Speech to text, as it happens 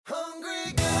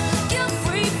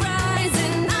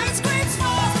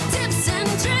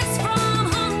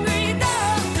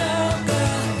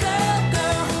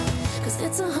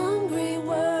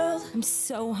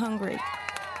so hungry.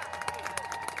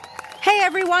 Hey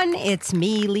everyone, it's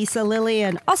me, Lisa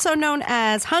Lillian, also known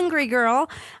as Hungry Girl.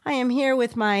 I am here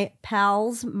with my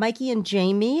pals, Mikey and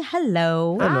Jamie.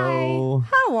 Hello. Hello. Hi.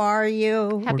 How are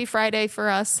you? Happy Friday for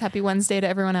us. Happy Wednesday to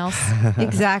everyone else.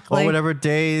 Exactly. Or whatever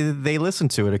day they listen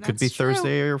to it. It could be That's true.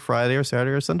 Thursday or Friday or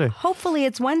Saturday or Sunday. Hopefully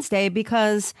it's Wednesday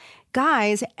because,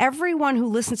 guys, everyone who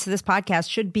listens to this podcast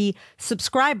should be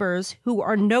subscribers who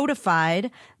are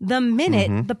notified the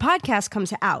minute the podcast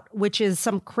comes out, which is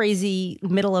some crazy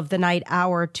middle of the night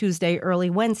hour, Tuesday, early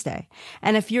Wednesday.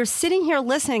 And if you're sitting here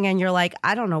listening and you're like,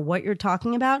 I don't know what you're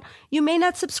talking about, you may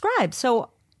not subscribe. So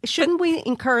shouldn't we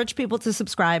encourage people to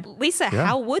subscribe? Lisa,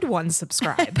 how would one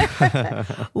subscribe?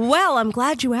 Well, I'm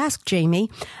glad you asked,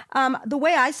 Jamie. The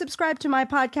way I subscribe to my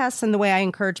podcasts and the way I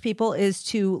encourage people is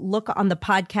to look on the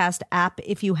podcast app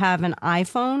if you have an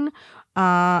iPhone,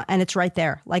 and it's right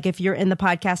there. Like if you're in the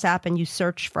podcast app and you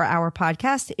search for our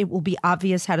podcast, it will be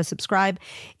obvious how to subscribe.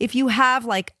 If you have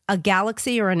like a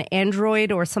Galaxy or an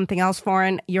Android or something else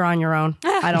foreign, you're on your own.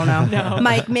 I don't know. No.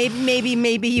 Mike,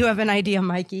 maybe you have an idea,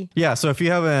 Mikey. Yeah, so if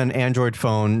you have an Android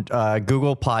phone,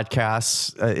 Google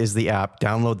Podcasts is the app.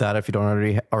 Download that if you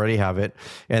don't already have it.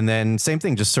 And then same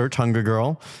thing, just search Hungry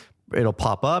Girl. It'll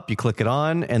pop up, you click it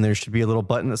on, and there should be a little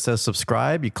button that says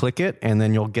subscribe. You click it, and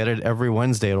then you'll get it every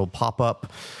Wednesday. It'll pop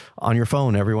up on your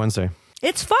phone every Wednesday.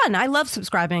 It's fun. I love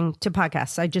subscribing to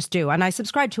podcasts. I just do. And I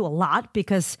subscribe to a lot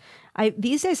because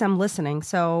these days I'm listening.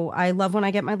 So I love when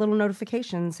I get my little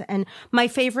notifications. And my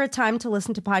favorite time to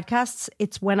listen to podcasts,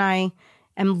 it's when I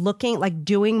am looking, like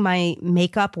doing my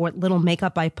makeup or little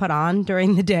makeup I put on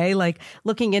during the day, like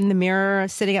looking in the mirror,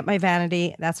 sitting at my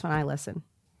vanity. That's when I listen.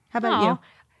 How about you?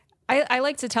 I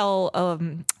like to tell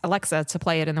Alexa to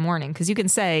play it in the morning because you can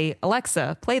say,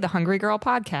 Alexa, play the Hungry Girl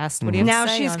podcast. What do you have Now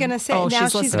to say she's on- going to say, Oh, now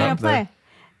she's listening. going to play.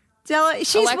 Tell her,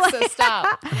 she's Alexa,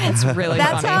 stop. It's really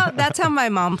funny. That's how my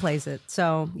mom plays it.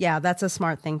 So yeah, that's a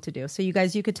smart thing to do. So you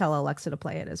guys, you could tell Alexa to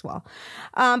play it as well.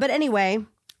 But anyway,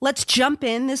 let's jump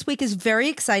in. This week is very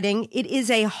exciting. It is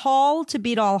a haul to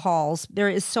beat all hauls. There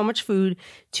is so much food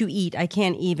to eat. I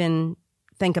can't even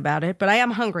think about it, but I am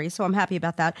hungry, so I'm happy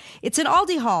about that. It's an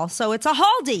ALDI haul, so it's a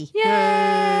haldi.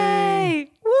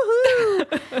 Yay!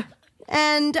 Woohoo!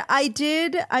 And I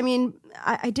did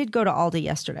go to ALDI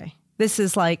yesterday. It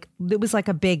was like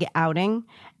a big outing.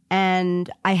 And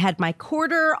I had my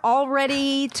quarter all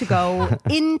ready to go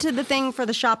into the thing for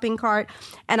the shopping cart.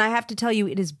 And I have to tell you,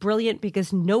 it is brilliant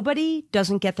because nobody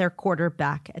doesn't get their quarter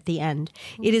back at the end.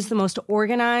 It is the most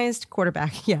organized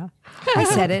quarterback. Yeah, I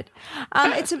said it.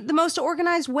 It's the most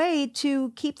organized way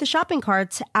to keep the shopping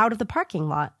carts out of the parking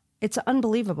lot. It's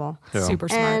unbelievable. Yeah. Super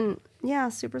smart. And yeah,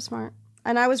 super smart.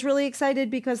 And I was really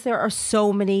excited because there are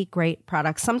so many great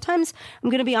products. Sometimes, I'm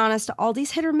going to be honest,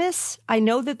 Aldi's hit or miss. I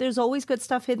know that there's always good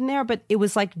stuff hidden there, but it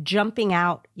was like jumping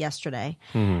out yesterday.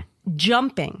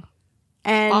 Jumping.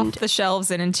 And Off the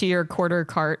shelves and into your quarter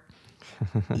cart.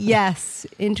 yes,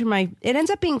 it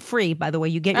ends up being free, by the way.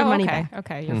 You get your money back.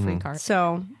 Okay, your free cart.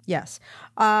 So, yes.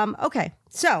 Okay.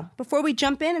 So, before we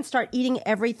jump in and start eating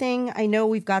everything, I know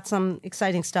we've got some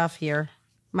exciting stuff here.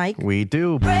 Mike? We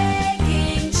do.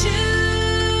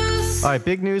 All right,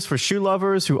 big news for shoe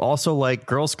lovers who also like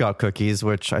Girl Scout cookies,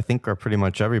 which I think are pretty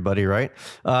much everybody, right?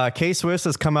 K-Swiss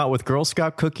has come out with Girl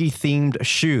Scout cookie themed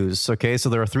shoes. Okay, so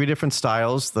there are 3 different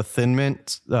styles: the Thin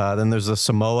Mint, then there's the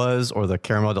Samoas or the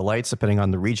Caramel Delights, depending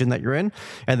on the region that you're in,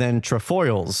 and then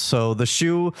Trefoils. So the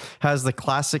shoe has the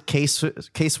classic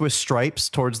K-Swiss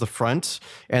stripes towards the front,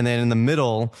 and then in the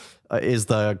middle is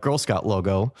the Girl Scout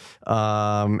logo,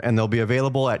 and they'll be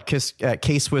available at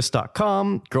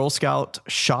kswiss.com,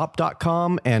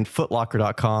 girlscoutshop.com, and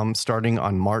footlocker.com starting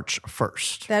on March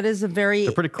 1st. That is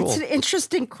They're pretty cool. It's an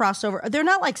interesting crossover. They're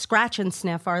not like scratch and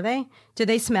sniff, are they? Do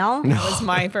they smell? That was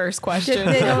my first question.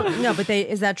 They don't. No, but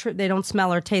is that true? They don't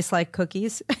smell or taste like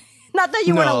cookies. Not that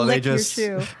you want to lick your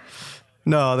shoe.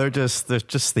 No, they're just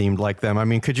themed like them. I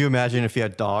mean, could you imagine if you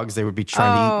had dogs? They would be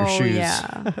trying to eat your shoes.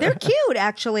 Yeah, they're cute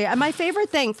actually. And my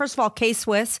favorite thing, first of all,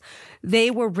 K-Swiss.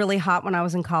 They were really hot when I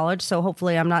was in college, so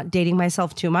hopefully I'm not dating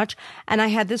myself too much. And I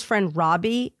had this friend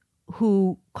Robbie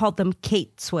who called them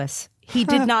Kate Swiss. He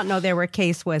did not know they were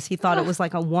K-Swiss. He thought it was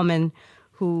like a woman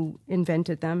who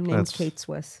invented them, named Kate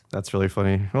Swiss. That's really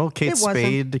funny. Well, Kate It wasn't.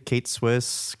 Spade, Kate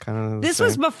Swiss, kind of. This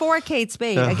was before Kate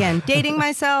Spade. Again, dating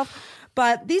myself.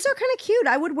 But these are kind of cute.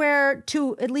 I would wear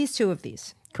at least 2 of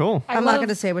these. Cool. I'm not going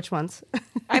to say which ones.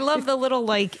 I love the little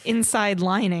like inside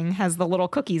lining has the little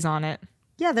cookies on it.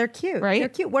 Yeah, they're cute. Right? They're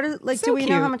cute. What is like? So do we know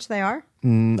cute. how much they are?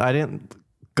 I didn't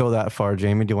go that far,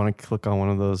 Jamie. Do you want to click on one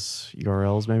of those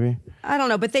URLs maybe? I don't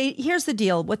know, but here's the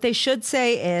deal. What they should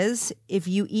say is if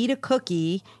you eat a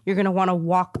cookie, you're going to want to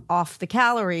walk off the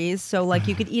calories. So like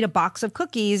you could eat a box of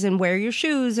cookies and wear your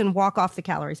shoes and walk off the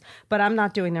calories. But I'm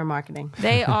not doing their marketing.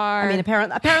 They are. I mean,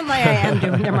 apparently I am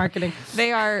doing their marketing.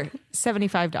 They are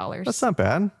 $75. That's not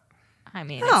bad. I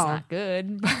mean, it's not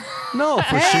good. No,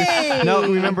 for shoes. No,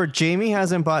 remember, Jamie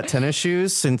hasn't bought tennis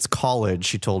shoes since college,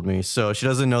 she told me. So she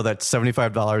doesn't know that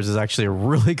 $75 is actually a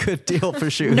really good deal for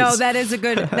shoes. No, that's a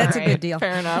good deal.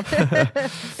 Fair enough.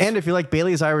 And if you like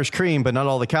Bailey's Irish Cream, but not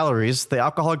all the calories, the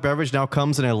alcoholic beverage now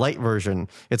comes in a light version.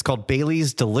 It's called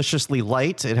Bailey's Deliciously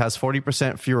Light. It has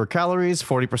 40% fewer calories,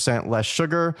 40% less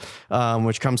sugar,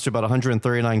 which comes to about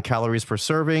 139 calories per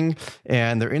serving.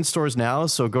 And they're in stores now,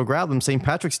 so go grab them. St.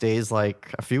 Patrick's Day is like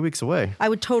a few weeks away. I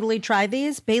would totally try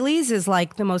these. Bailey's is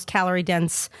like the most calorie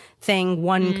dense thing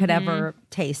one could ever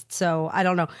taste. So I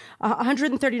don't know.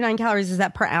 139 calories, is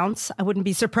that per ounce? I wouldn't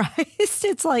be surprised.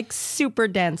 It's like super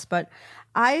dense, but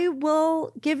I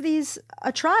will give these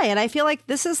a try. And I feel like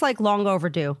this is like long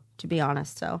overdue, to be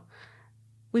honest. So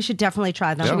we should definitely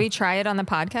try them. Should we try it on the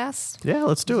podcast? Yeah,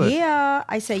 let's do it. Yeah,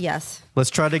 I say yes.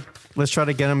 Let's try to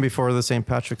get them before the St.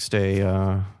 Patrick's Day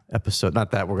episode.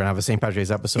 Not that we're gonna have a St. Patrick's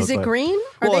Day episode. Is it green?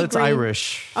 Well, they it's green?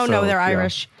 Irish. Oh, so, no, they're yeah.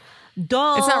 Irish.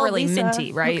 Duh, It's not really Lisa.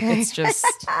 minty, right? Okay. It's just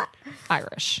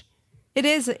Irish. It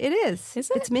is. Is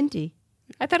it? It's minty.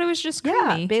 I thought it was just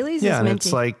Yeah, creamy. Bailey's Yeah, is and minty.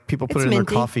 it's like people put It's it in minty.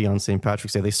 their coffee on St.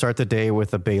 Patrick's Day. They start the day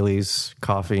with a Bailey's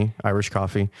coffee, Irish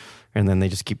coffee, and then they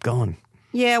just keep going.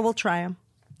 Yeah, we'll try them.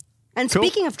 And Cool.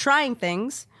 speaking of trying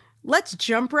things, let's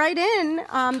jump right in.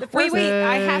 The first Wait!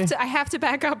 I have to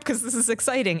back up because this is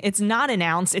exciting. It's not an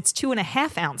ounce; it's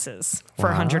 2.5 ounces for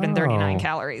 139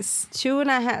 calories.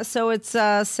 2.5. So it's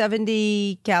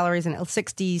 70 calories and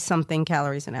 60 something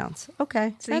calories an ounce.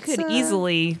 Okay, So you could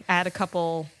easily add a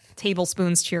couple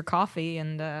tablespoons to your coffee,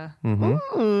 and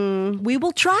we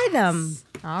will try them.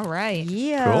 all right.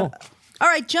 Yeah. Cool. All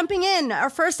right, jumping in.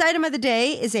 Our first item of the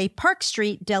day is a Park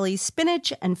Street Deli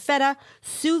spinach and feta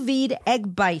sous vide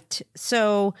egg bite.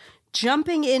 So,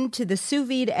 jumping into the sous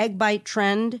vide egg bite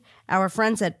trend, our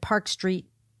friends at Park Street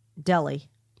Deli.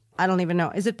 I don't even know.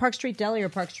 Is it Park Street Deli or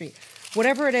Park Street?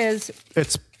 Whatever it is,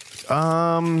 It's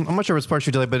I'm not sure if it's Park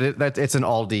Street Deli, but it's an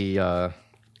Aldi.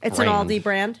 it's brand. an Aldi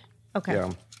brand. Okay.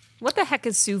 Yeah. What the heck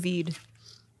is sous vide?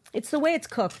 It's the way it's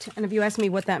cooked. And if you ask me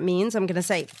what that means, I'm going to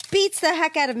say, beats the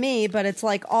heck out of me, but it's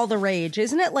like all the rage.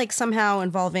 Isn't it like somehow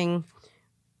involving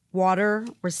water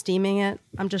or steaming it?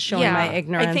 I'm just showing my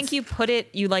ignorance. I think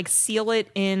you like seal it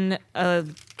in a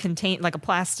like a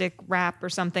plastic wrap or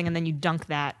something, and then you dunk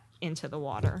that into the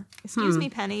water. Excuse me,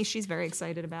 Penny. She's very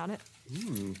excited about it.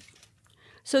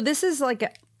 So this is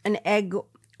like an egg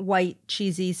white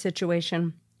cheesy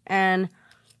situation. And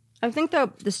I think the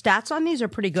stats on these are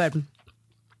pretty good.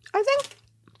 I think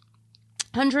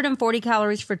 140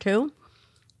 calories for two.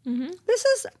 Mm-hmm.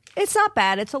 It's not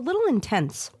bad. It's a little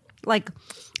intense. Like,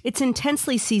 it's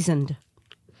intensely seasoned.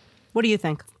 What do you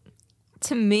think?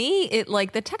 To me, it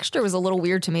like the texture was a little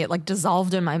weird to me. It like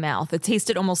dissolved in my mouth. It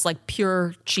tasted almost like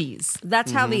pure cheese.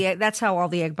 That's how that's how all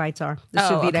the egg bites are. The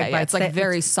sous vide egg Yeah, bites. it's like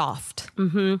very soft.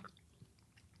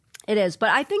 It is, but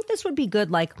I think this would be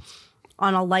good like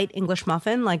on a light English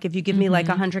muffin. Like if you give me like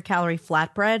 100-calorie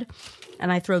flatbread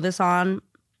and I throw this on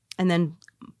and then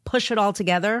push it all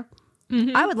together,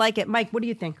 I would like it. Mike, what do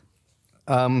you think?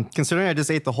 Considering I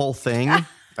just ate the whole thing,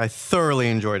 I thoroughly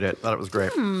enjoyed it. Thought it was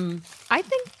great. I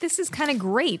think this is kind of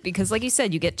great because, like you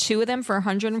said, you get 2 of them for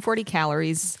 140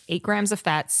 calories, 8 grams of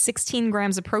fat, 16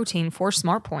 grams of protein, 4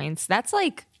 smart points. That's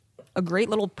like a great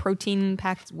little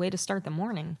protein-packed way to start the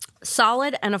morning.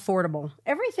 Solid and affordable.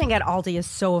 Everything at Aldi is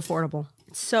so affordable.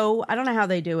 So I don't know how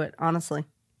they do it, honestly.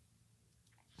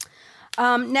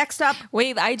 Next up,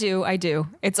 Wait, I do.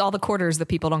 It's all the quarters that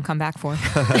people don't come back for.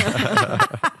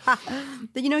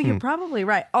 you're probably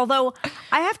right. Although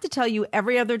I have to tell you,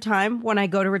 every other time when I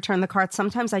go to return the cart,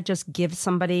 sometimes I just give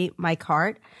somebody my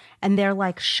cart and they're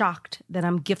like shocked that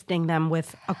I'm gifting them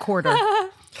with a quarter.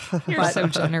 You're so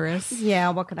generous. Yeah,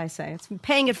 what can I say? It's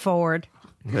paying it forward.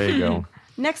 There you go.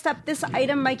 Next up, this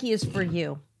item, Mikey, is for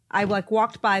you. I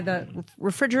walked by the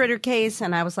refrigerator case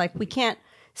and I was like, we can't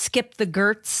skip the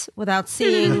Gertz without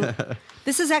seeing.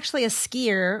 This is actually a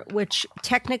skier, which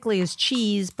technically is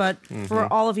cheese, but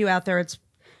for all of you out there, it's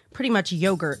pretty much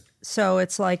yogurt. So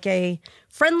it's like a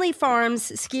Friendly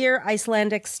Farms skier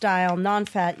Icelandic style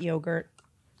non-fat yogurt.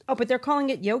 Oh, but they're calling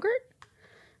it yogurt?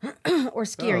 Or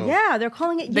skier. Oh. Yeah, they're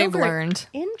calling it They've yogurt. learned.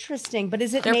 Interesting. But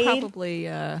is it They're made? probably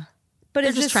but they're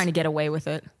is just this, trying to get away with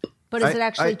it. But is I- it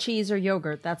actually I- cheese or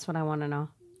yogurt? That's what I want to know.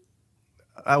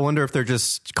 I wonder if they're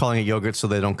just calling it yogurt so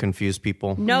they don't confuse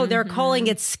people. No, they're calling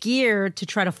it skyr to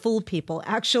try to fool people,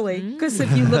 actually. Because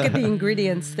if you look at the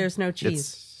ingredients, there's no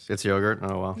cheese. It's yogurt?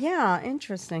 Oh, well. Yeah,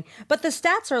 interesting. But the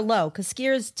stats are low because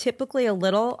skyr is typically a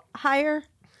little higher.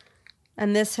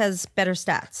 And this has better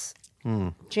stats.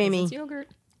 Jamie. It's yogurt.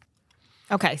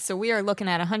 Okay, so we are looking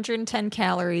at 110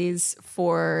 calories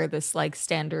for this like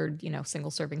standard,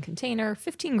 single serving container,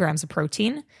 15 grams of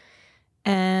protein,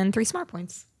 and 3 smart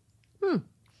points.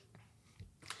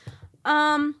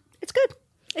 It's good.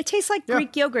 It tastes like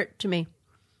Greek yogurt to me.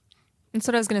 That's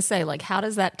what I was going to say. Like, how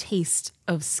does that taste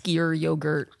of skyr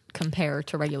yogurt compare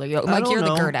to regular yogurt? Like, you're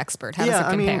the GERD expert. How does it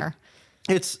compare?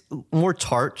 It's more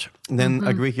tart than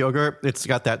a Greek yogurt. It's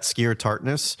got that skyr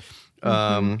tartness.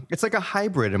 It's like a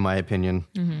hybrid, in my opinion.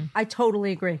 I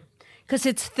totally agree. Because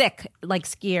it's thick like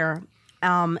skyr.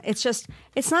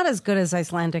 It's not as good as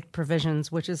Icelandic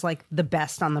Provisions, which is like the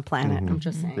best on the planet. I'm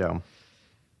just saying. Yeah.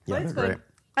 Yeah, It's they're good. great.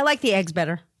 I like the eggs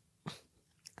better.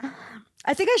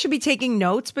 I think I should be taking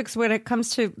notes because when it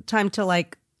comes to time to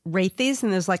like rate these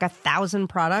and there's like 1,000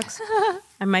 products,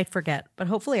 I might forget, but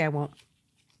hopefully I won't.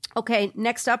 Okay,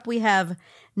 next up we have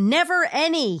Never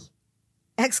Any!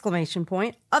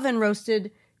 Oven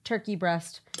roasted turkey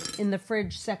breast in the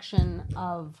fridge section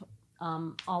of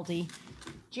Aldi.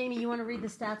 Jamie, you want to read the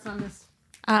stats on this?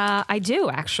 I do,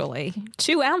 actually.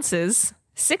 2 ounces,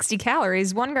 60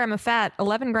 calories, 1 gram of fat,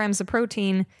 11 grams of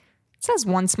protein. It says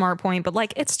 1 smart point, but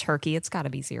like it's turkey. It's got to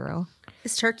be 0.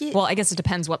 Is turkey? Well, I guess it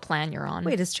depends what plan you're on.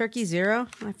 Wait, is turkey 0?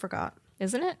 I forgot.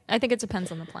 Isn't it? I think it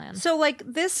depends on the plan. So, like,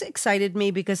 this excited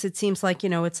me because it seems like,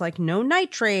 it's like no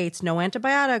nitrates, no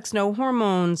antibiotics, no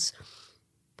hormones.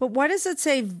 But why does it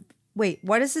say,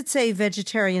 why does it say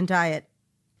vegetarian diet?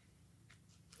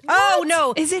 What? Oh,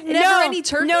 no. Is it never any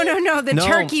turkey? No. The No.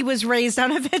 turkey was raised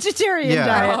on a vegetarian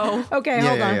diet. Oh. Okay,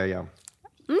 hold on. Yeah.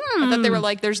 I thought they were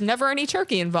like, there's never any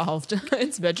turkey involved.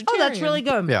 It's vegetarian. Oh, that's really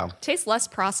good. Yeah. Tastes less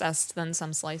processed than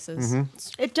some slices.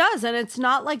 It does, and it's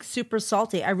not, like, super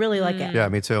salty. I really like it. Yeah,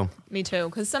 me too. Me too.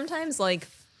 Because sometimes, like,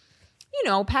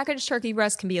 packaged turkey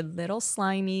breast can be a little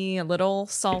slimy, a little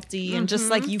salty, and just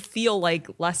like you feel like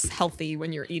less healthy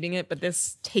when you're eating it. But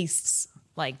this tastes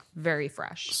like very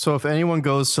fresh. So if anyone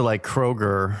goes to like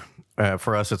Kroger,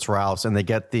 for us it's Ralph's, and they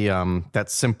get the that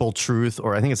Simple Truth,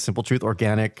 or I think it's Simple Truth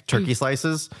organic turkey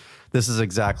slices, this is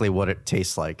exactly what it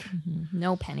tastes like.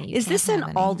 No penny. Is this an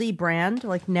Aldi brand?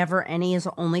 Like, Never Any is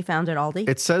only found at Aldi?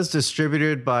 It says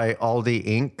distributed by Aldi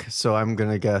Inc., so I'm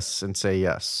going to guess and say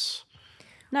yes.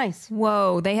 Nice.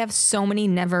 Whoa, they have so many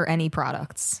Never Any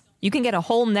products. You can get a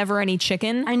whole Never Any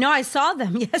chicken. I know, I saw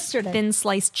them yesterday. Thin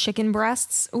sliced chicken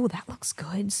breasts. Oh, that looks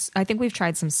good. I think we've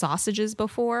tried some sausages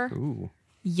before. Ooh.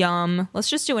 Yum. Let's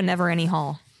just do a Never Any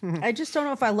haul. I just don't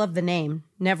know if I love the name,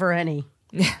 Never Any.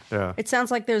 Yeah. It sounds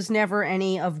like there's never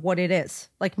any of what it is.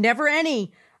 Like, Never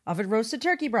Any oven roasted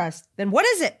turkey breast. Then what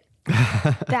is it?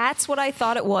 That's what I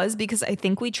thought it was, because I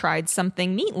think we tried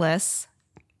something meatless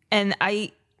and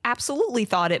I absolutely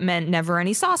thought it meant Never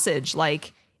Any sausage.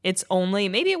 Like, it's only,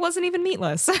 maybe it wasn't even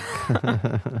meatless.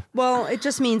 Well, it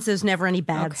just means there's never any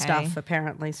bad Okay. stuff,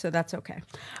 apparently. So that's okay.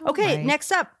 Okay, right.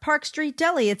 next up, Park Street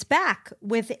Deli. It's back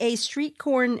with a street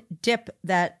corn dip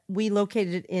that we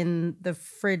located in the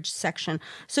fridge section.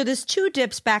 So there's 2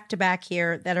 dips back to back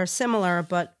here that are similar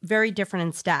but very different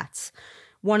in stats.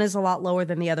 One is a lot lower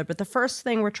than the other. But the first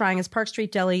thing we're trying is Park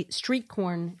Street Deli street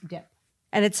corn dip.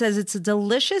 And it says it's a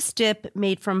delicious dip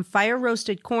made from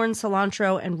fire-roasted corn,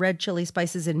 cilantro, and red chili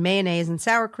spices and mayonnaise and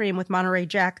sour cream with Monterey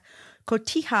Jack,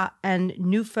 cotija, and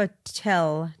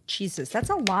Neuchâtel cheeses. That's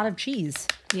a lot of cheese.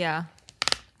 Yeah.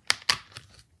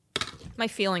 My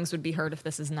feelings would be hurt if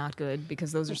this is not good,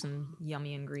 because those are some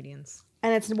yummy ingredients.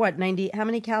 And it's what, 90? How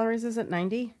many calories is it?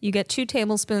 90? You get 2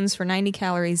 tablespoons for 90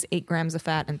 calories, 8 grams of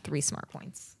fat, and 3 smart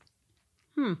points.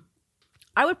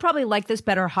 I would probably like this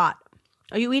better hot.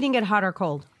 Are you eating it hot or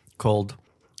cold? Cold.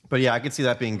 But yeah, I could see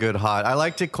that being good hot. I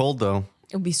liked it cold though.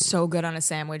 It would be so good on a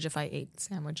sandwich if I ate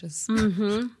sandwiches.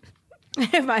 You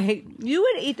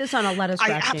would eat this on a lettuce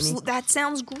wrap, Jamie. That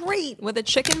sounds great with a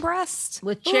chicken breast.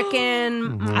 With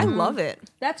chicken. I love it.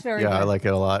 That's very Yeah, good. I like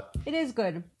it a lot. It is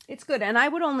good. It's good. And I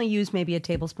would only use maybe a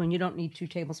tablespoon. You don't need 2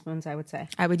 tablespoons, I would say.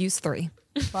 I would use 3.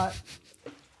 But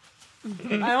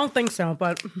I don't think so.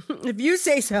 But if you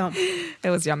say so. It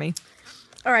was yummy.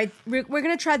 All right. We're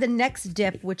going to try the next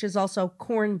dip, which is also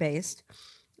corn-based.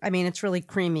 I mean, it's really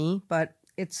creamy, but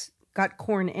it's got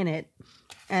corn in it.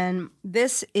 And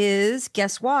this is,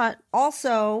 guess what?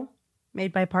 Also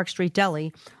made by Park Street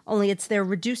Deli. Only it's their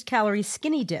reduced calorie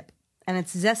skinny dip. And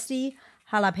it's zesty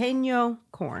jalapeno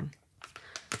corn.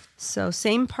 So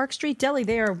same Park Street Deli.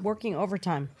 They are working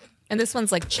overtime. And this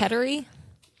one's like cheddar-y.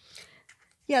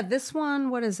 Yeah, this one,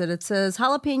 what is it? It says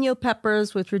jalapeno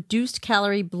peppers with reduced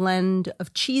calorie blend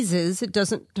of cheeses. It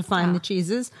doesn't define the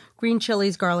cheeses. Green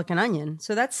chilies, garlic, and onion.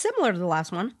 So that's similar to the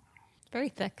last one. Very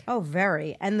thick. Oh,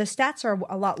 very. And the stats are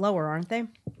a lot lower, aren't they?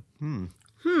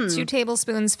 2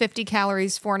 tablespoons, 50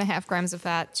 calories, 4.5 grams of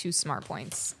fat, 2 smart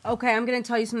points. Okay, I'm going to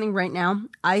tell you something right now.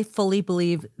 I fully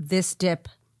believe this dip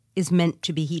is meant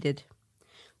to be heated.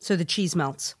 So the cheese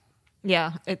melts.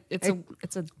 Yeah, it's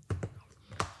a.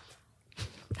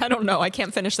 I don't know. I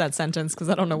can't finish that sentence because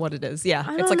I don't know what it is. Yeah,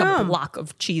 it's like a block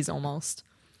of cheese almost.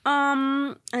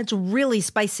 It's really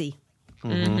spicy.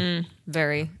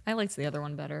 Very. I liked the other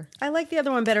one better. I like the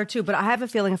other one better too, but I have a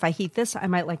feeling if I heat this, I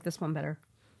might like this one better.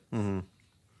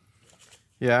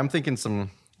 Yeah, I'm thinking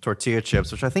some tortilla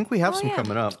chips, which I think we have some yeah.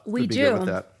 coming up. We Could be do. good with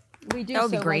that. We do. That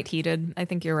would be so, great like- heated. I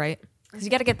think you're right. Because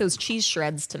you got to get those cheese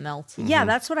shreds to melt. Yeah,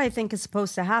 that's what I think is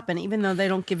supposed to happen, even though they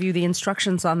don't give you the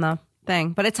instructions on the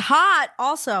thing. But it's hot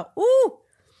also. Ooh,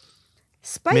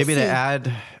 spicy. Maybe to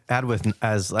add with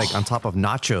as like on top of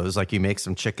nachos, like you make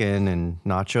some chicken and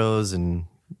nachos and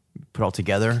put all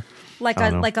together. like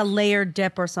a layered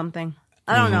dip or something.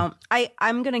 I don't know.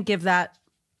 I'm gonna give that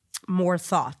more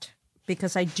thought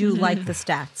because I do like the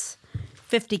stats.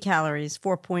 50 calories,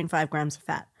 4.5 grams of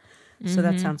fat. So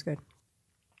that sounds good.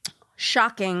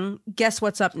 Shocking. Guess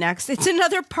what's up next? It's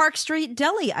another Park Street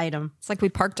Deli item. It's like we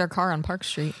parked our car on Park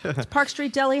Street. It's Park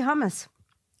Street Deli hummus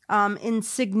in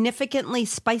significantly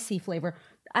spicy flavor.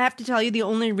 I have to tell you, the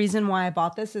only reason why I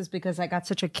bought this is because I got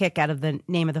such a kick out of the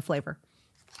name of the flavor.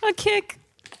 A kick.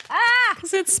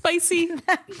 Because it's spicy.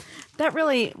 That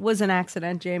really was an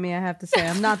accident, Jamie, I have to say.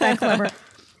 I'm not that clever.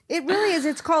 It really is.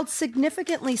 It's called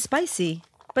significantly spicy.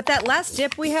 But that last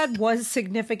dip we had was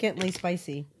significantly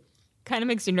spicy. Kind of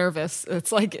makes you nervous.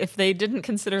 It's like if they didn't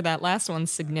consider that last one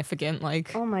significant,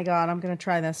 like... Oh my God, I'm going to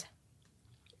try this.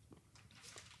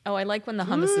 Oh, I like when the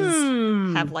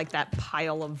hummuses have like that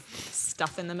pile of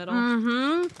stuff in the middle.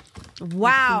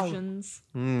 Wow. Inclusions.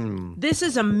 This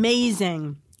is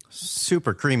amazing.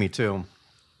 Super creamy too.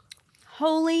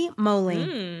 Holy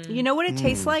moly. You know what it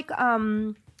tastes like?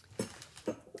 I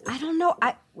don't know.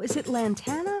 Is it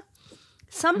lantana?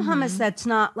 Some hummus that's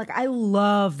not like, I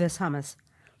love this hummus.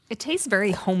 It tastes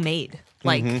very homemade,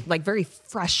 like very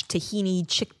fresh tahini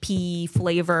chickpea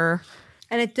flavor.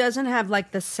 And it doesn't have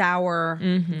like the sour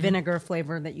vinegar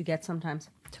flavor that you get sometimes.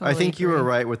 Totally I think you agree. were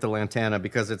right with the lantana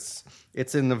because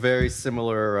it's in the very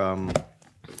similar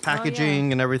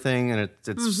packaging and everything, and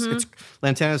it's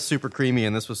lantana is super creamy,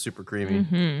 and this was super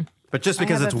creamy. But just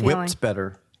because have it's a whipped feeling.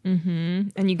 better.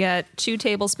 And you get 2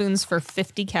 tablespoons for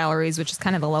 50 calories, which is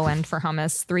kind of the low end for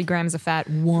hummus. 3 grams of fat,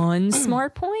 1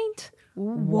 smart point.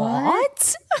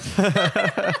 What?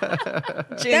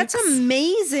 That's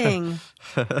amazing.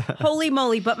 Holy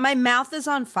moly. But my mouth is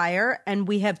on fire, and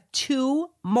we have 2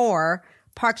 more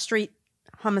Park Street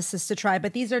hummuses to try,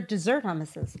 but these are dessert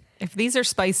hummuses. If these are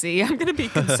spicy, I'm going to be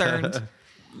concerned.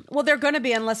 Well, they're going to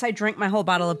be unless I drink my whole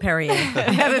bottle of Perrier.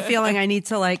 I have a feeling I need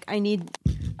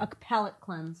a palate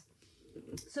cleanse.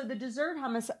 So the dessert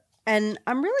hummus, and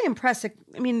I'm really impressed.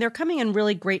 I mean, they're coming in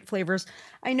really great flavors.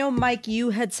 I know, Mike, you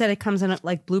had said it comes in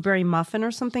like blueberry muffin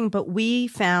or something, but we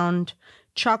found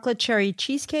chocolate cherry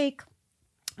cheesecake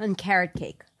and carrot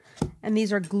cake. And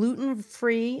these are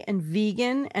gluten-free and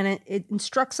vegan, and it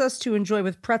instructs us to enjoy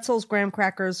with pretzels, graham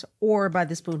crackers, or by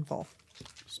the spoonful.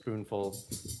 Spoonful.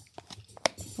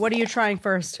 What are you trying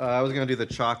first? I was gonna do the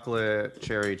chocolate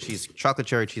cherry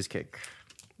cheesecake.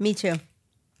 Me too.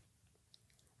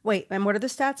 Wait, and what are the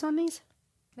stats on these?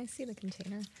 Can I see the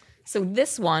container? So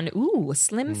this one, a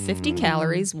slim 50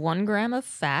 calories, 1 gram of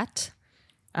fat.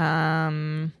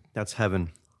 That's heaven.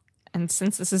 And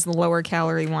since this is the lower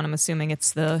calorie one, I'm assuming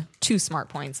it's the 2 smart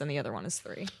points and the other one is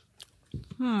 3.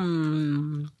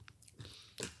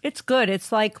 It's good.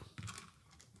 It's like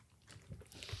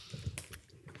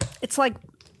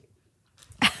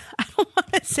I don't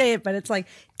want to say it, but it's like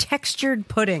textured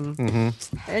pudding.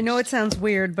 I know it sounds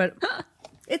weird, but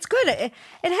it's good. It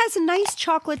has a nice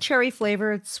chocolate cherry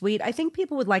flavor. It's sweet. I think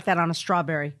people would like that on a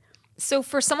strawberry. So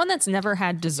for someone that's never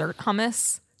had dessert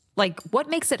hummus, like what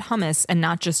makes it hummus and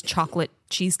not just chocolate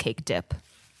cheesecake dip?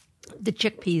 The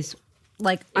chickpeas.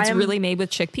 Like It's really made with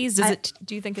chickpeas.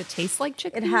 Do you think it tastes like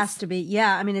chickpeas? It has to be.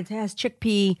 Yeah, I mean, it has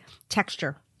chickpea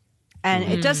texture. And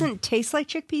it doesn't taste like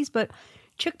chickpeas, but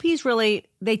chickpeas really,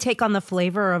 they take on the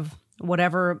flavor of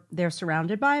whatever they're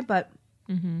surrounded by. But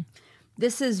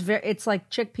this is it's like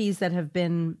chickpeas that have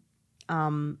been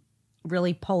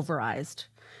really pulverized.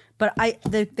 But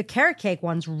the carrot cake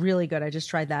one's really good. I just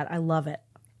tried that. I love it.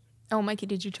 Oh, Mikey,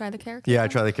 did you try the carrot cake? Yeah, I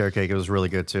tried the carrot cake. It was really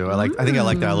good too. I think I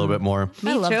like that a little bit more.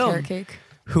 I love too. carrot cake.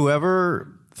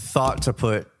 Whoever thought to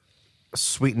put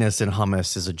sweetness in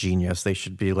hummus is a genius. They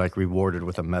should be like rewarded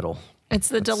with a medal. It's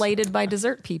the delighted by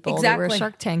dessert people. They were a Exactly.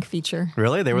 Shark Tank feature.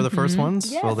 Really? They were the first ones?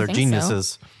 Yeah, Well, they're I think so.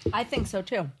 geniuses. I think so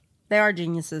too. They are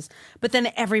geniuses. But then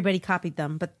everybody copied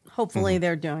them. But hopefully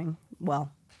they're doing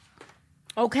well.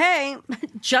 Okay.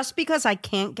 Just because I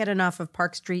can't get enough of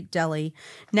Park Street Deli.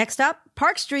 Next up,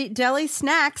 Park Street Deli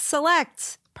Snacks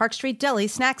Selects. Park Street Deli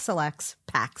Snack Selects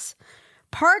packs.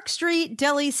 Park Street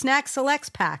Deli Snack Selects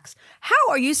packs. How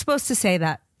are you supposed to say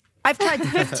that? I've tried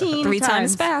 15 Three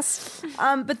times fast.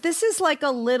 But this is like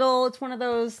a little, it's one of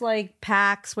those like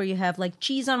packs where you have like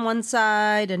cheese on one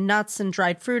side and nuts and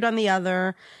dried fruit on the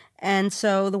other. And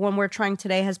so the one we're trying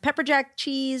today has pepper jack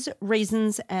cheese,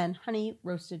 raisins, and honey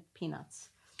roasted peanuts.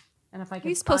 And if I Are can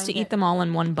you supposed to find eat them all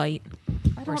in one bite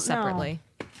I or don't separately?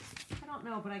 know. I don't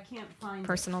know, but I can't find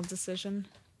Personal decision.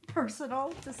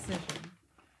 personal decision.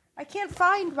 I can't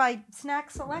find my Snack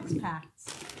Selects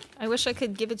packs. I wish I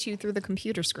could give it to you through the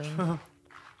computer screen. Oh,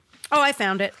 I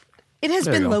found it. It has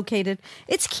There you been go. located.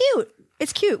 It's cute.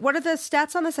 It's cute. What are the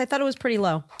stats on this? I thought it was pretty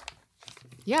low.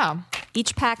 Yeah.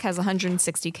 Each pack has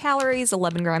 160 calories,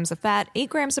 11 grams of fat, 8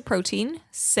 grams of protein,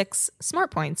 6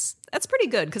 smart points. That's pretty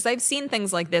good because I've seen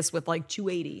things like this with like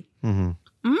 280.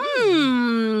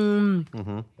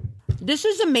 This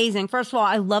is amazing. First of all,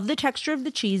 I love the texture of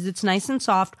the cheese. It's nice and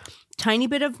soft. Tiny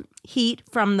bit of heat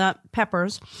from the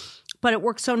peppers, but it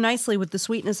works so nicely with the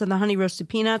sweetness of the honey roasted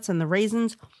peanuts and the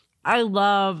raisins. I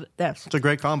love this. It's a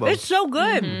great combo. It's so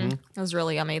good. That was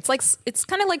really yummy. It's like it's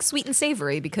kind of like sweet and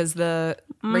savory because the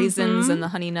raisins and the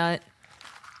honey nut,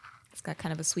 it's got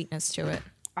kind of a sweetness to it.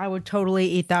 I would totally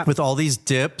eat that. With all these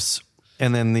dips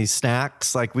and then these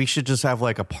snacks, like we should just have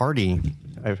like a party,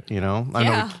 I know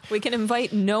We can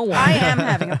invite no one. I am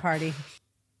having a party.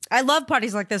 I love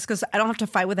parties like this because I don't have to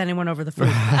fight with anyone over the food.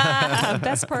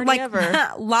 Best party Like,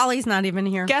 ever. Lolly's not even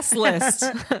here. Guest list.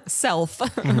 Self.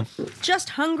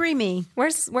 Just hungry me.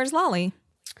 Where's Lolly?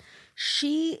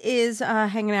 She is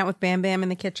hanging out with Bam Bam in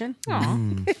the kitchen.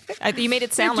 You made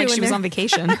it sound They're like she doing was their- on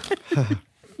vacation.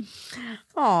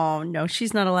 Oh, no,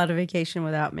 she's not allowed a vacation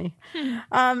without me.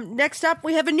 Next up,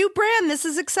 we have a new brand. This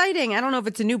is exciting. I don't know if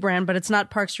it's a new brand, but it's not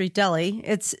Park Street Deli.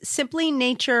 It's Simply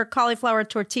Nature cauliflower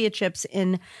tortilla chips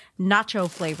in nacho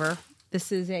flavor.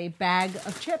 This is a bag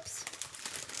of chips.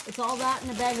 It's all that in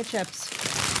a bag of chips.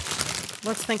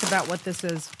 Let's think about what this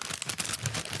is.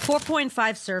 4.5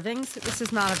 servings. This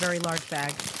is not a very large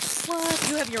bag. What?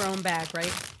 You have your own bag,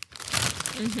 right?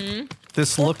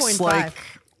 This looks 4.5. like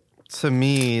to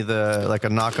me like a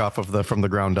knockoff of from the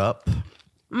ground up.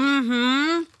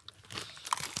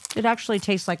 It actually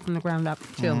tastes like From the Ground Up,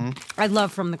 too. I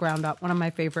love From the Ground Up, one of my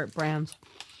favorite brands.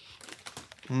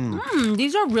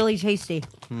 These are really tasty.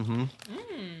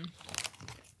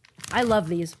 I love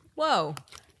these. Whoa.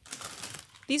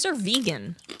 These are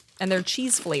vegan and they're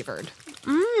cheese flavored.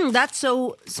 That's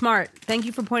so smart. Thank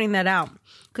you for pointing that out.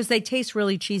 Because they taste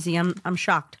really cheesy. I'm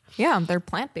shocked. Yeah, they're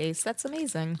plant based. That's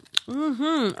amazing.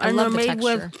 I And love the they're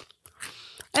texture. made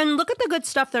and look at the good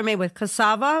stuff they're made with.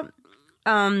 Cassava,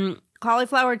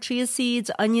 cauliflower, chia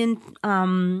seeds, onion,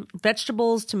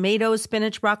 vegetables, tomatoes,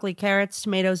 spinach, broccoli, carrots,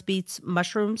 tomatoes, beets,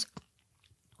 mushrooms.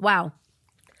 Wow.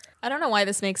 I don't know why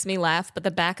this makes me laugh, but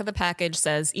the back of the package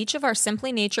says each of our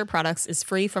Simply Nature products is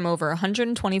free from over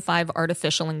 125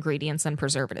 artificial ingredients and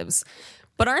preservatives.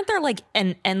 But aren't there like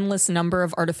an endless number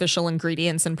of artificial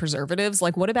ingredients and preservatives?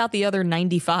 Like, what about the other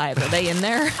 95? Are they in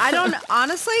there?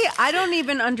 I don't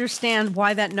even understand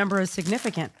why that number is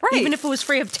significant. Right. Even if it was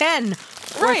free of 10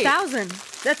 or Right. 1,000.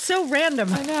 That's so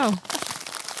random. I know.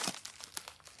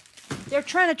 They're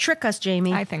trying to trick us,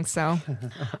 Jamie. I think so.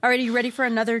 All right, are you ready for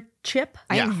another chip?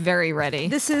 I am very ready.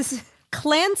 This is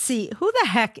Clancy. Who the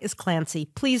heck is Clancy?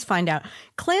 Please find out.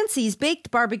 Clancy's baked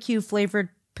barbecue flavored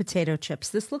potato chips.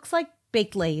 This looks like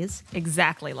baked Lay's.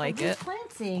 Exactly like Who's it.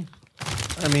 Clancy?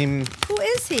 I mean, Who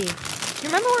is he? You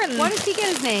remember when? Why does he get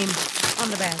his name on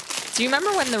the bag? Do you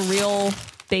remember when the real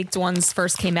baked ones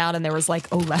first came out and there was like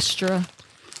Olestra?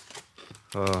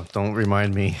 don't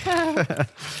remind me.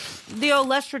 The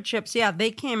Olestra chips, yeah,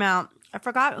 they came out. I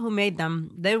forgot who made them.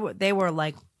 They were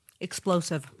like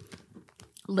explosive,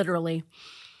 literally.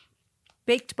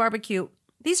 Baked barbecue.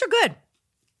 These are good.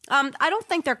 I don't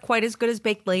think they're quite as good as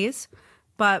baked Lay's,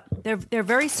 but they're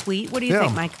very sweet. What do you Yeah.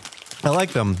 think, Mike? I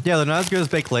like them. Yeah, they're not as good as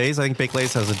Baked Lay's. I think Baked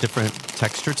Lay's has a different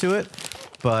texture to it,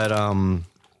 but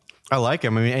I like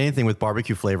them. I mean, anything with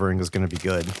barbecue flavoring is going to be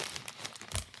good.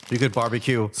 You could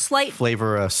barbecue Slight-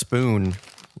 flavor a spoon,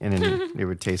 and it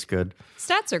would taste good.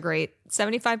 Stats are great.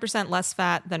 75% less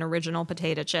fat than original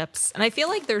potato chips. And I feel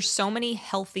like there's so many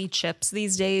healthy chips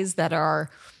these days that are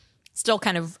Still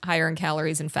kind of higher in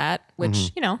calories and fat,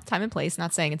 which, time and place,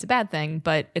 not saying it's a bad thing,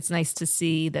 but it's nice to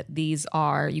see that these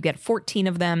are, you get 14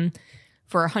 of them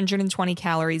for 120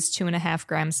 calories, 2.5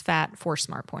 grams fat, 4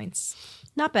 smart points.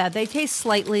 Not bad. They taste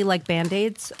slightly like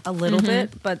Band-Aids a little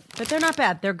bit, but they're not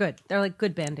bad. They're good. They're like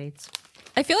good Band-Aids.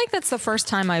 I feel like that's the first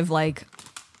time I've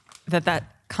that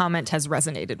comment has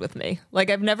resonated with me. Like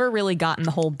I've never really gotten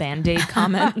the whole Band-Aid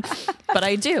comment, but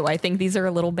I do. I think these are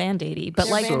a little Band-Aidy, but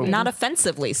not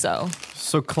offensively so.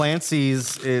 So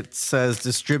Clancy's, it says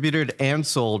distributed and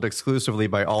sold exclusively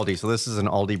by Aldi. So this is an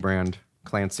Aldi brand.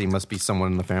 Clancy must be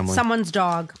someone in the family. Someone's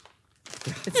dog.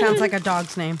 It sounds like a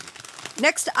dog's name.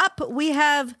 Next up, we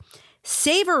have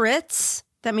Savoritz.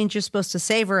 That means you're supposed to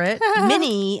savor it.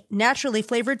 Mini naturally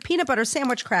flavored peanut butter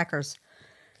sandwich crackers.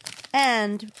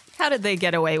 And how did they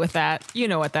get away with that? You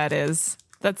know what that is.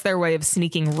 That's their way of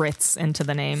sneaking Ritz into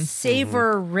the name.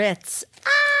 Savor Ritz.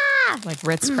 Like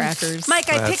Ritz crackers.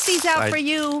 Mike, I picked these out for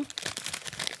you.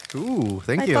 Ooh,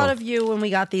 thank you. I thought of you when we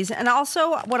got these. And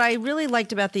also, what I really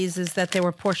liked about these is that they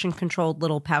were portion-controlled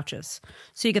little pouches.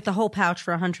 So you get the whole pouch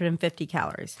for 150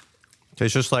 calories.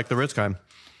 Tastes just like the Ritz kind.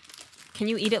 Can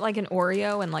you eat it like an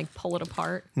Oreo and like pull it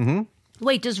apart? Mm-hmm.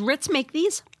 Wait, does Ritz make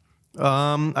these?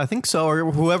 I think so.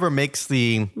 Or whoever makes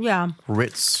the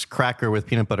Ritz cracker with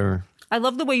peanut butter. I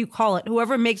love the way you call it.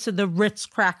 Whoever makes the Ritz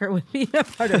cracker with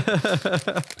peanut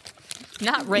butter.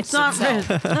 Not Ritz. It's not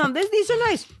Ritz. No, these are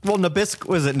nice. Well, Nabisco,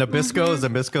 was it Nabisco? Is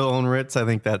Nabisco own Ritz? I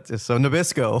think that is. So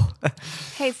Nabisco.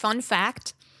 Hey, fun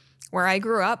fact. Where I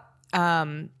grew up,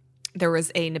 there was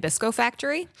a Nabisco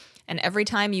factory. And every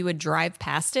time you would drive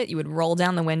past it, you would roll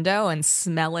down the window and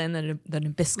smell in the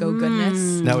Nabisco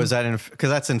goodness. Now, is that because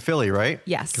that's in Philly, right?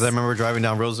 Yes. Because I remember driving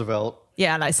down Roosevelt.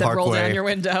 Yeah, and I said, Parkway. roll down your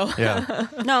window. Yeah.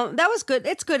 No, that was good.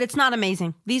 It's good. It's not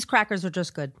amazing. These crackers are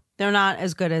just good. They're not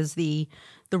as good as the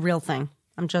real thing.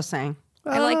 I'm just saying.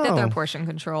 I like that they're portion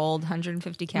controlled,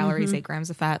 150 calories, 8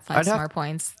 grams of fat, 5 smart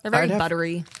points. They're very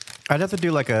buttery. I'd have to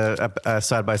do like a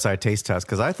side-by-side taste test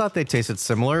because I thought they tasted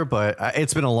similar, but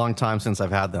it's been a long time since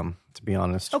I've had them, to be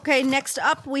honest. Okay, next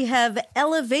up we have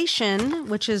Elevation,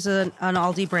 which is an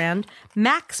Aldi brand,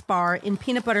 Max Bar in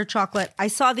peanut butter chocolate. I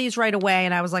saw these right away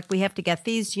and I was like, we have to get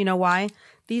these. You know why?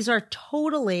 These are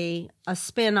totally a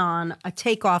spin on, a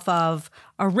takeoff of,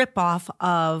 a ripoff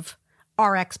of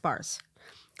RX bars.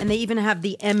 And they even have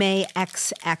the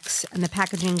MAXX, and the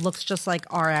packaging looks just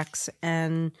like RX.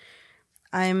 And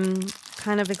I'm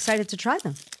kind of excited to try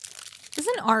them.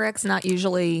 Isn't RX not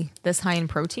usually this high in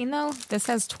protein, though? This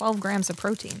has 12 grams of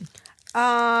protein.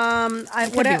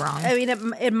 I could be wrong. I mean,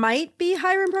 it might be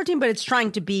higher in protein, but it's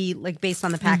trying to be like based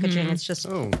on the packaging. It's just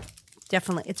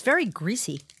definitely, it's very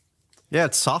greasy. Yeah,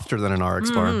 it's softer than an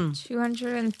RX bar.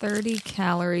 230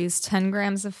 calories, 10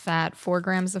 grams of fat, 4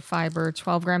 grams of fiber,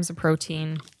 12 grams of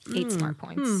protein, 8 smart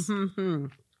points.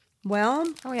 Well,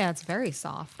 oh yeah, it's very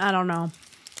soft. I don't know.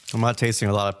 I'm not tasting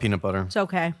a lot of peanut butter. It's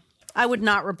okay. I would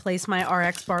not replace my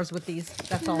RX bars with these.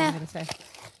 That's all I'm going to say.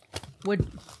 Would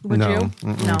No. you?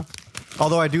 Mm-mm. No.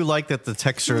 Although I do like that the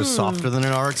texture is softer than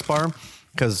an RX bar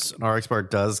because an RX bar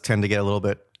does tend to get a little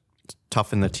bit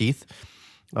tough in the teeth.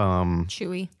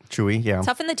 Chewy. Chewy, yeah.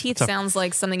 Tough in the teeth sounds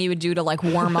like something you would do to like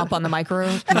warm up on the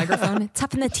microphone.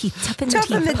 Tough in the teeth. Tough in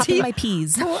the teeth. Pop in my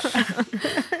peas.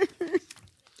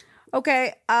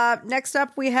 Okay. Next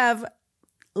up, we have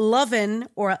Lovin'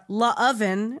 or La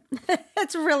Oven.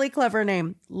 That's a really clever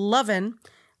name. Lovin'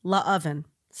 La Oven.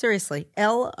 Seriously.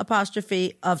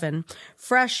 L''oven.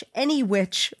 Fresh any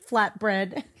which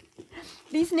flatbread.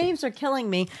 These names are killing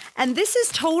me. And this is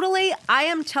totally, I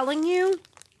am telling you,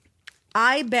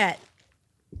 I bet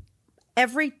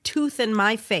every tooth in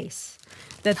my face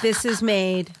that this is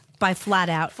made by Flat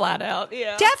Out. Flat Out,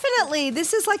 yeah. Definitely.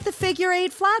 This is like the figure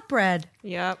 8 flatbread.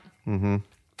 Yep. Mm-hmm.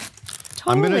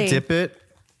 Totally. I'm going to dip it.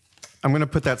 I'm going to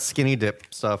put that skinny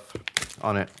dip stuff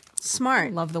on it.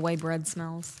 Smart. Love the way bread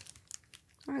smells.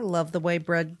 I love the way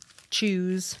bread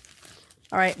chews.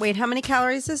 All right. Wait, how many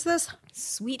calories is this?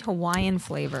 Sweet Hawaiian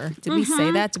flavor. Did we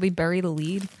say that? Did we bury the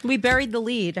lead? We buried the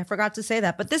lead. I forgot to say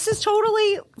that. But this is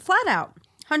totally Flat Out.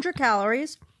 100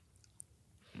 calories.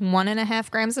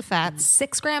 1.5 grams of fat,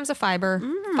 6 grams of fiber,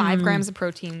 5 grams of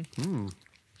protein,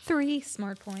 3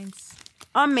 smart points.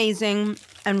 Amazing.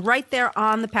 And right there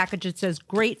on the package, it says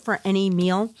great for any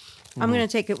meal. I'm going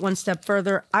to take it one step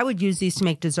further. I would use these to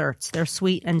make desserts. They're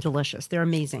sweet and delicious. They're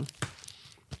amazing.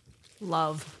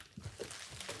 Love.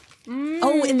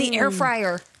 Oh, in the air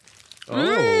fryer.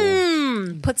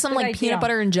 Oh. Put some like peanut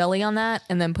butter and jelly on that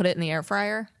and then put it in the air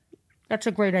fryer. That's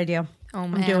a great idea. Oh,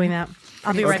 man. I'm doing that.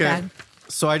 I'll be right back.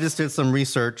 So I just did some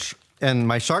research, and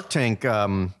my Shark Tank,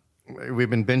 we've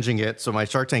been binging it, so my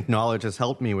Shark Tank knowledge has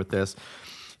helped me with this.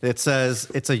 It says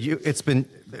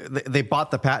they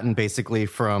bought the patent basically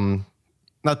from.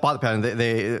 Not bought the patent.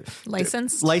 They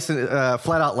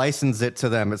flat out licensed it to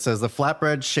them. It says the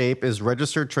flatbread shape is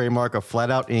registered trademark of Flat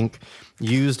Out Inc.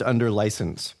 used under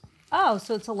license. Oh,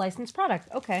 so it's a licensed product.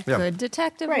 Okay. Yeah. Good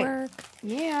detective work.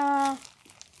 Yeah.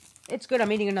 It's good.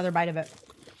 I'm eating another bite of it.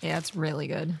 Yeah, it's really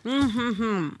good.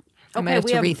 Mm-hmm. I might have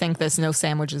to rethink this no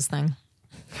sandwiches thing.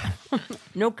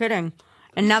 No kidding.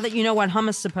 And now that you know what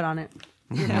hummus to put on it.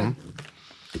 Mm-hmm.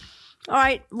 All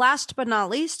right. Last but not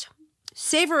least,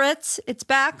 Savorites. It's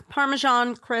back.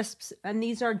 Parmesan crisps. And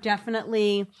these are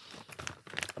definitely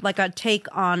like a take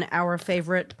on our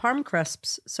favorite Parm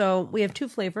crisps. So we have 2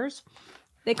 flavors.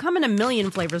 They come in a million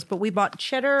flavors, but we bought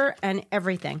cheddar and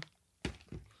everything.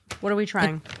 What are we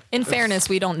trying? In fairness,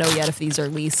 we don't know yet if these are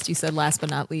least. You said last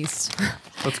but not least.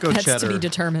 Let's go That's cheddar. to be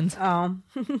determined. Oh.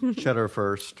 Cheddar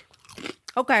first.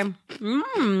 Okay.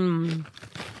 Oh,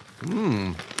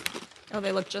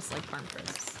 they look just like Parm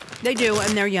crisps. They do,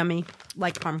 and they're yummy,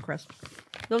 like Parm crisps.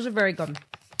 Those are very good.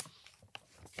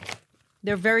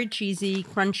 They're very cheesy,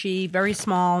 crunchy, very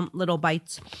small little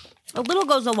bites. A little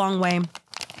goes a long way.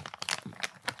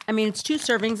 I mean, it's 2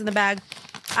 servings in the bag.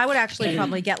 I would actually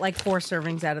probably get like 4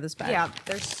 servings out of this bag. Yeah,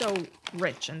 they're so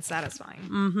rich and satisfying.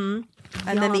 Mm-hmm.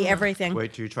 And then the everything.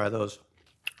 Wait till you try those.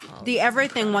 The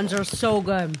everything ones are so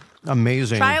good.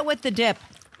 Amazing. Try it with the dip.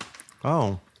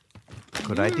 Oh,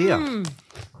 good idea.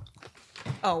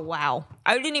 Oh, wow.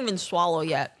 I didn't even swallow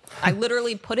yet. I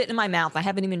literally put it in my mouth. I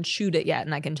haven't even chewed it yet,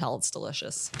 and I can tell it's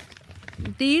delicious.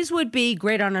 These would be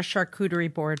great on a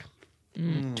charcuterie board.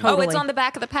 Totally. Oh, it's on the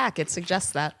back of the pack. It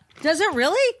suggests that. Does it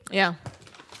really? Yeah.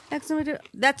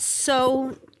 That's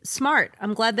so smart.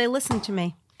 I'm glad they listened to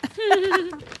me.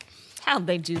 How'd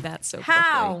they do that so quickly?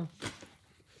 How?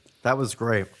 That was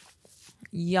great.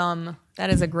 Yum. That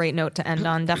is a great note to end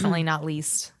on. Definitely not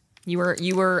least. You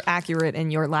were accurate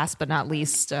in your last but not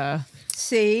least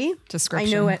See? description.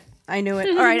 I knew it.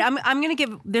 All right, I'm going to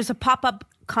give... There's a pop-up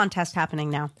contest happening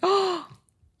now.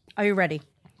 Are you ready?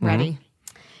 Ready?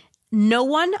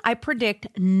 I predict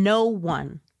no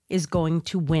one is going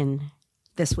to win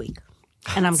this week.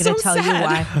 And I'm going to tell you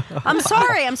why. I'm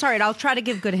sorry. I'll try to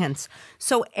give good hints.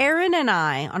 So Aaron and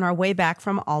I, on our way back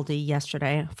from Aldi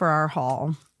yesterday for our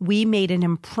haul, we made an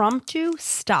impromptu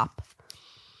stop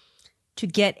to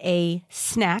get a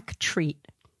snack treat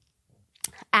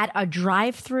at a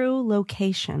drive-through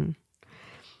location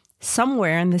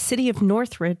somewhere in the city of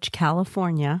Northridge,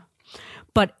 California.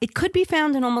 But it could be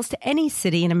found in almost any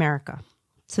city in America.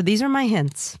 So these are my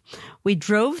hints. We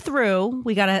drove through.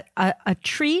 We got a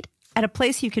treat at a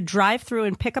place you could drive through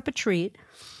and pick up a treat.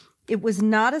 It was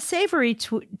not a savory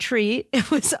treat.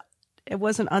 It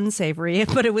wasn't unsavory,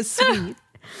 but it was sweet.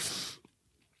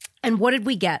 And what did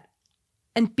we get?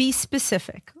 And be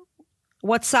specific.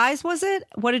 What size was it?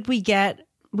 What did we get?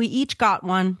 We each got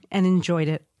one and enjoyed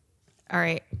it. All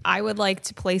right. I would like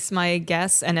to place my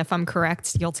guess, and if I'm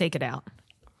correct, you'll take it out.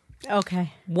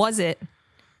 Okay. Was it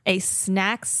a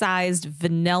snack-sized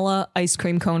vanilla ice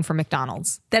cream cone from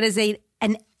McDonald's? That is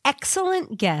an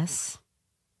excellent guess,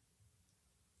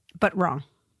 but wrong.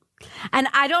 And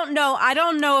I don't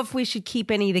know if we should keep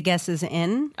any of the guesses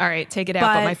in. All right, take it out.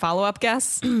 But my follow-up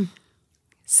guess,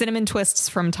 cinnamon twists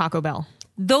from Taco Bell.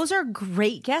 Those are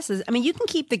great guesses. I mean, you can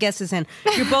keep the guesses in.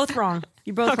 You're both wrong.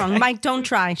 You're both wrong. Mike, don't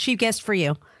try. She guessed for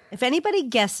you. If anybody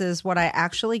guesses what I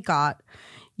actually got,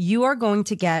 you are going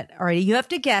to get, all right, you have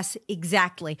to guess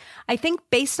exactly. I think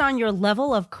based on your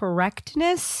level of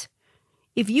correctness,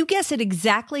 if you guess it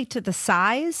exactly to the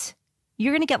size,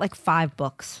 you're going to get like 5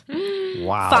 books.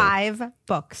 Wow. 5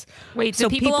 books. Wait, so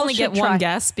people only get one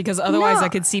guess? Because otherwise I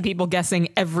could see people guessing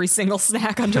every single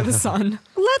snack under the sun.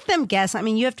 Let them guess. I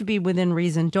mean, you have to be within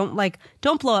reason. Don't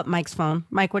blow up Mike's phone.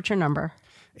 Mike, what's your number?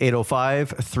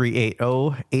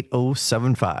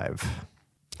 805-380-8075.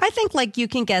 I think like you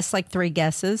can guess like 3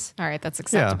 guesses. All right, that's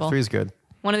acceptable. Yeah, 3's good.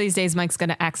 One of these days, Mike's going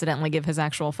to accidentally give his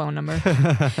actual phone number.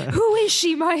 Who is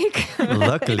she, Mike?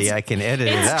 Luckily, I can edit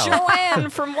it It's out. Joanne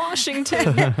from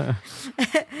Washington.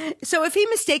 So if he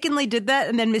mistakenly did that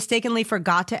and then mistakenly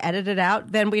forgot to edit it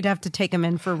out, then we'd have to take him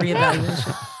in for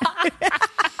reevaluation.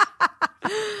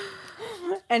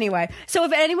 Anyway, so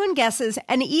if anyone guesses,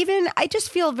 and even I just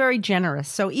feel very generous.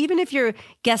 So even if you're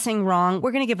guessing wrong,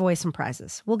 we're going to give away some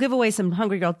prizes. We'll give away some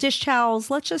Hungry Girl dish towels.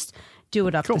 Let's just do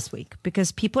it up this week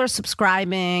because people are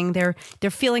subscribing. They're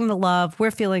feeling the love. We're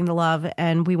feeling the love,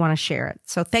 and we want to share it.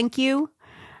 So thank you.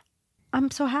 I'm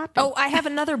so happy. Oh, I have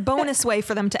another bonus way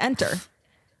for them to enter.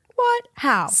 What?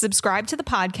 How? Subscribe to the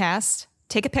podcast,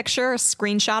 take a picture, a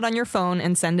screenshot on your phone,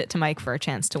 and send it to Mike for a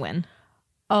chance to win.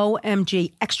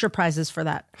 OMG. Extra prizes for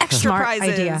that. Extra Smart prizes.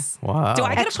 idea. Wow. Do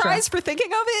I get Extra. a prize for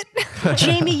thinking of it?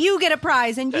 Jamie, you get a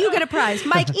prize, and you get a prize.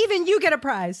 Mike, even you get a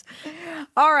prize.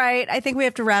 All right. I think we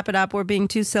have to wrap it up. We're being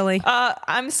too silly.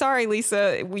 I'm sorry,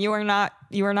 Lisa. You are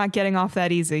not getting off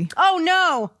that easy. Oh,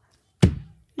 no.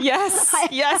 Yes.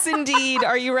 Yes, indeed.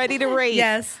 Are you ready to rate?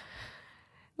 Yes.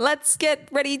 Let's get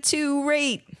ready to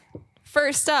rate.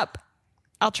 First up,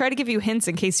 I'll try to give you hints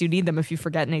in case you need them if you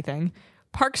forget anything.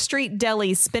 Park Street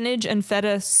Deli spinach and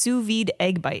feta sous vide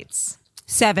egg bites.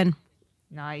 7.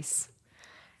 Nice.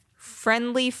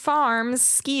 Friendly Farms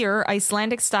Skier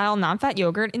Icelandic style non-fat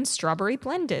yogurt in strawberry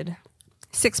blended.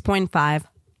 6.5.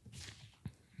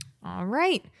 All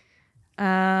right.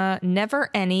 Never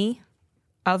Any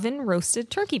oven roasted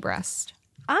turkey breast.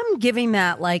 I'm giving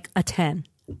that like a 10.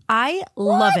 I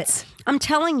love it. I'm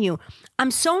telling you,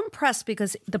 I'm so impressed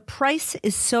because the price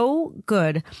is so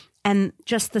good and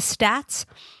just the stats,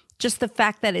 just the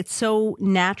fact that it's so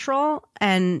natural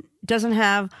and doesn't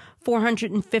have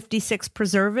 456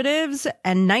 preservatives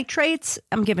and nitrates.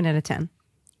 I'm giving it a 10.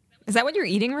 Is that what you're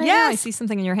eating right now? Yes. I see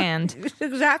something in your hand.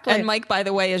 Exactly. And Mike, by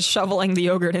the way, is shoveling the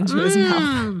yogurt into his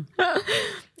mouth.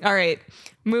 All right.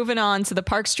 Moving on to the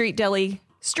Park Street Deli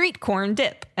street corn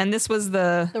dip. And this was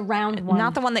the round one.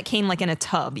 Not the one that came like in a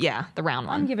tub. Yeah, the round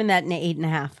one. I'm giving that an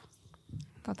 8.5.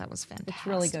 Thought that was fantastic. It's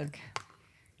really good.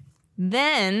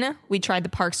 Then we tried the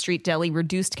Park Street Deli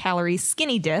reduced calorie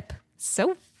skinny dip.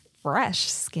 So fresh,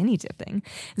 skinny dipping.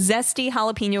 Zesty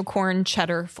jalapeno corn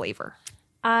cheddar flavor.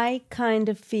 I kind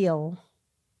of feel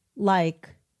like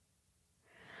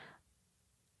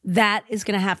that is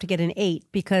going to have to get an 8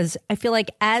 because I feel like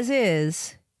as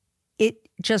is, it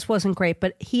just wasn't great.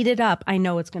 But heated up, I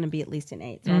know it's going to be at least an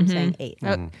 8. So I'm saying 8.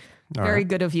 Very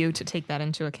good of you to take that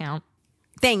into account.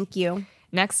 Thank you.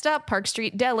 Next up, Park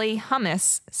Street Deli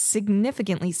hummus,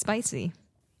 significantly spicy.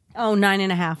 Oh,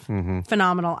 9.5.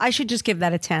 Phenomenal. I should just give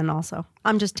that a 10 also.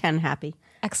 I'm just 10 happy.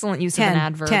 Excellent use 10, of an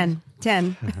adverb.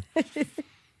 10.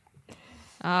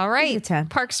 All right. Give it a 10.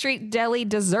 Park Street Deli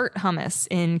dessert hummus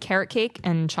in carrot cake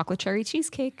and chocolate cherry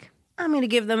cheesecake. I'm going to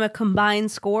give them a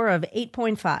combined score of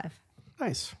 8.5.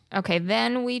 Nice. Okay,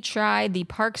 then we tried the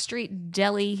Park Street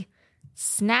Deli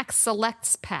Snack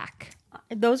Selects pack.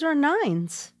 Those are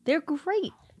 9s. They're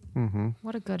great.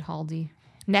 What a good Aldi.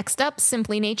 Next up,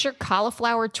 Simply Nature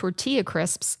cauliflower tortilla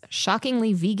crisps,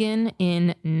 shockingly vegan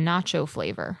in nacho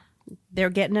flavor. They're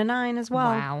getting a 9 as well.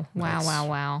 Wow.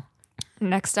 Wow.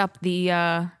 Next up, the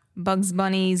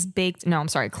Clancy's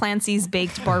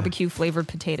baked barbecue flavored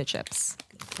potato chips.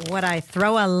 Would I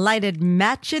throw a lighted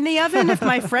match in the oven if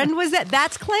my friend was that?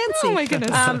 That's Clancy. Oh my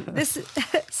goodness. This is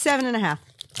 7.5.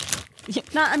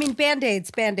 No, I mean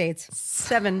Band-Aids.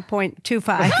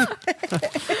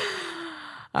 7.25.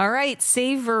 All right,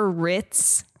 Savor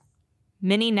Ritz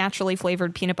mini naturally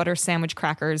flavored peanut butter sandwich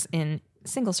crackers in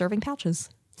single serving pouches.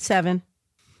 7.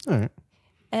 All right.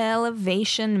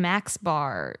 Elevation Max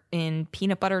Bar in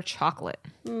peanut butter chocolate.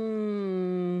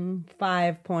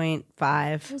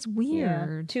 5.5. It was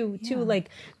weird. Too like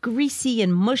greasy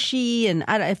and mushy, and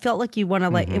I felt like you want to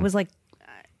like. It was like,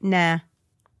 nah.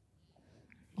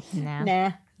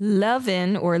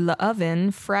 Lovin' or La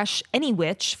Oven fresh any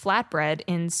which flatbread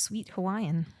in sweet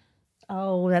Hawaiian.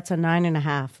 Oh, that's a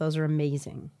 9.5. Those are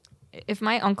amazing. If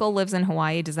my uncle lives in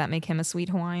Hawaii, does that make him a sweet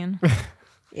Hawaiian?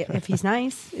 If he's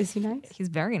nice, is he nice? He's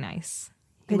very nice.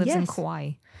 He Then lives in yes.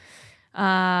 Kauai.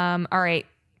 All right.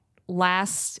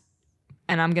 Last,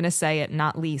 and I'm going to say it,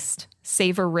 not least,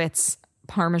 Savor Ritz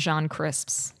Parmesan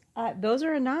crisps. Those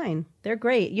are a 9. They're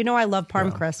great. You know I love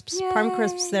Parm crisps. Yay. Parm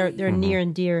crisps, they're near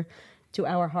and dear to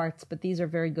our hearts, but these are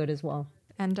very good as well.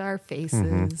 And our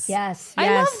faces. Yes.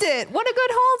 I loved it. What a good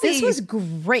Halsey. This was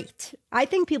great. I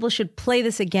think people should play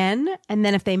this again, and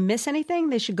then if they miss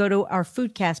anything, they should go to our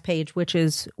Foodcast page, which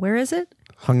is, where is it?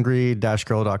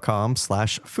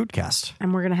 hungry-girl.com/foodcast.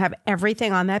 And we're going to have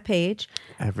everything on that page.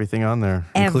 Everything on there,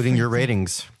 including your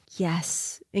ratings.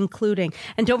 Yes, including.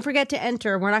 And don't forget to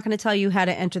enter. We're not going to tell you how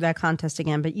to enter that contest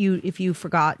again, but if you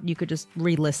forgot, you could just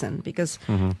re-listen because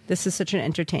this is such an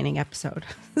entertaining episode.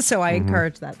 So I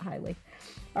encourage that highly.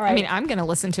 All right. I mean, I'm going to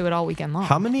listen to it all weekend long.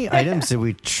 How many items did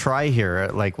we try here?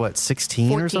 Like, what,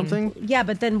 16 or 14. something? Yeah,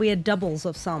 but then we had doubles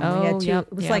of some. Oh, We had 2. yep,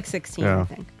 It was yep. like 16, Yeah. I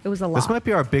think. It was a lot. This might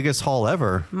be our biggest haul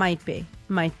ever. Might be.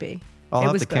 I'll It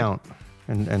have was to good. count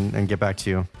and get back to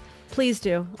you. Please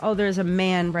do. Oh, there's a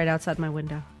man right outside my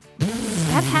window.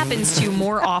 That happens to you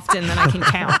more often than I can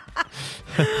count.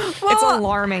 It's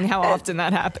alarming how often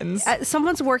that happens.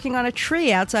 Someone's working on a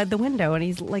tree outside the window, and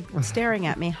he's like staring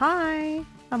at me. Hi.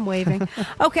 I'm waving.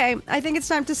 Okay, I think it's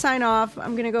time to sign off.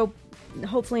 I'm going to go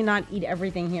hopefully not eat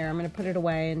everything here. I'm going to put it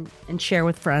away and share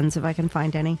with friends if I can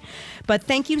find any. But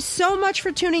thank you so much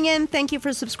for tuning in. Thank you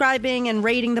for subscribing and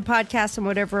rating the podcast and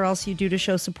whatever else you do to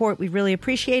show support. We really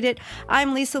appreciate it.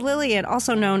 I'm Lisa Lillian,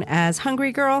 also known as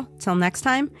Hungry Girl. Till next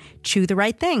time, chew the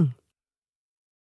right thing.